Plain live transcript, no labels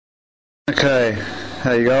Okay,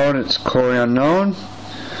 how you going? It's Corey Unknown.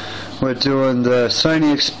 We're doing the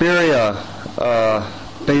Sony Xperia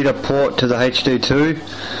beta port to the HD2.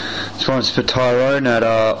 This one's for Tyrone at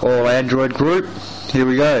All Android Group. Here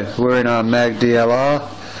we go. We're in our Mag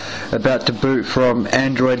DLR, about to boot from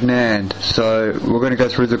Android NAND. So we're going to go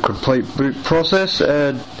through the complete boot process,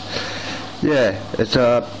 and yeah, it's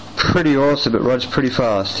pretty awesome. It runs pretty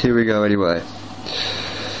fast. Here we go anyway.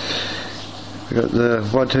 We got the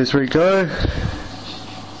 1, 2, 3, go.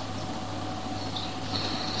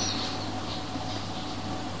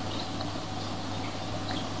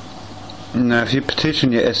 Now, if you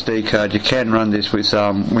partition your SD card, you can run this with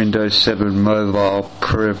Windows 7 Mobile,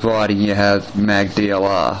 providing you have Mag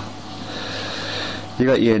DLR. You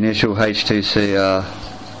got your initial HTC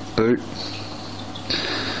boot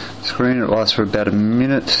screen. It lasts for about a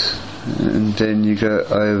minute, and then you go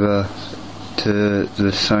over to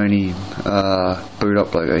the Sony boot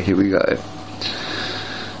up logo. Here we go.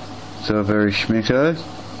 So very schmicko.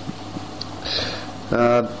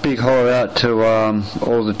 Big holler out to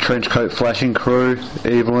all the trenchcoat flashing crew: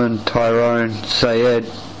 Evelyn, Tyrone, Sayed,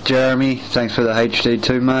 Jeremy. Thanks for the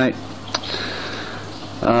HD2, mate.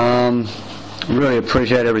 Really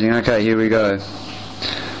appreciate everything. Okay, here we go.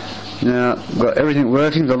 Now, got everything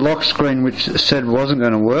working. The lock screen, which said wasn't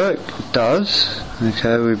going to work, does.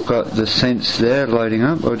 Okay, we've got the sense there loading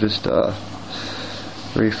up. I'll just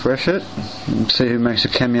refresh it and see who makes a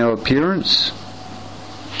cameo appearance.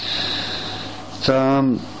 It's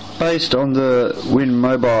based on the Win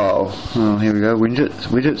Mobile. Oh, here we go.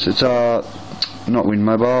 Widgets. It's not Win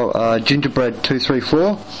Mobile. Gingerbread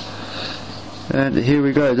 234. And here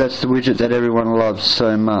we go. That's the widget that everyone loves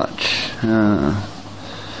so much. A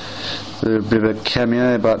little bit of a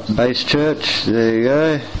cameo, but Base Church. There you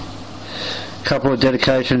go. Couple of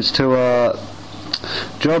dedications to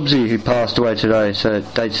Jobsy, who passed away today, so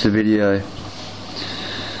it dates the video.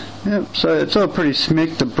 Yep, so it's all pretty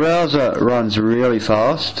smick. The browser runs really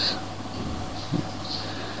fast,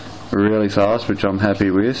 which I'm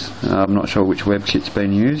happy with. I'm not sure which WebKit's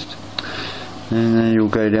been used. And then you'll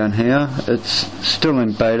go down here. It's still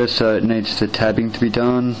in beta, so it needs the tabbing to be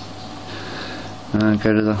done.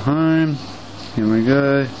 Go to the home. Here we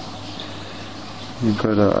go. You've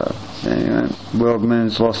got anyway, World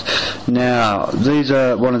Moons Lost. Now, these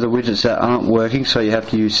are one of the widgets that aren't working, so you have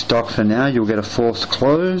to use stock for now. You'll get a forced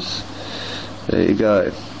close. There you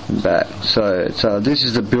go. Back. So it's this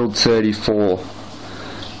is the build 34,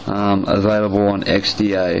 available on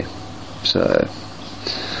XDA. So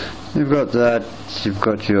you've got that. You've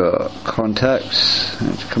got your contacts.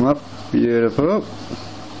 Let's come up. Beautiful.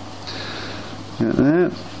 Got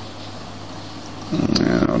that.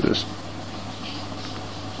 And I'll just.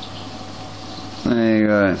 There you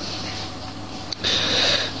go.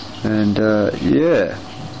 And yeah,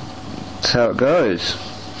 that's how it goes.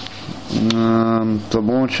 The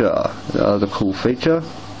launcher, the other cool feature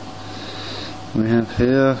we have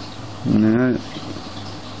here. You know,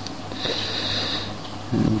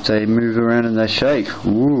 and they move around and they shake.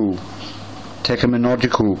 Ooh,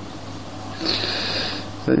 technological.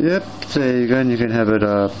 But yep, there you go. And you can have it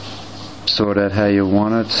sort out how you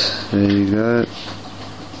want it. There you go.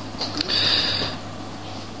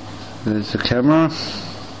 There's the camera.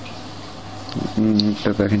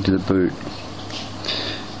 Go back into the boot.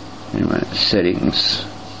 Anyway, settings.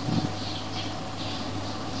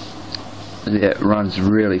 Yeah, it runs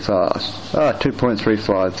really fast.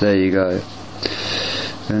 2.35, there you go.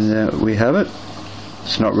 And there we have it.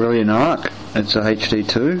 It's not really an ARC, it's a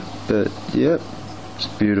HD2, but yep, it's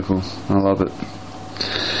beautiful. I love it.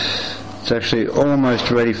 It's actually almost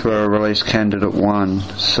ready for a release candidate 1,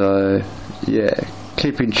 so yeah.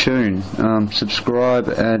 Keep in tune, subscribe,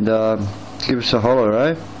 and give us a holler,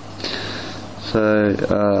 eh? So,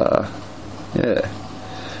 yeah,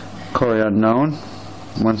 Corey Unknown,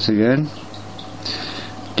 once again,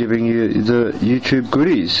 giving you the YouTube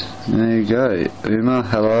goodies. There you go. Uma,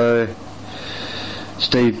 hello.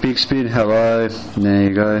 Steve Bigspin, hello. There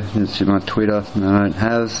you go. That's my Twitter. I don't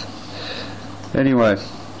have. Anyway,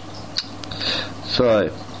 so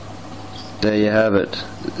there you have it.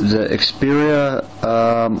 The Xperia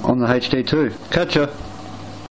on the HD2. Catch ya.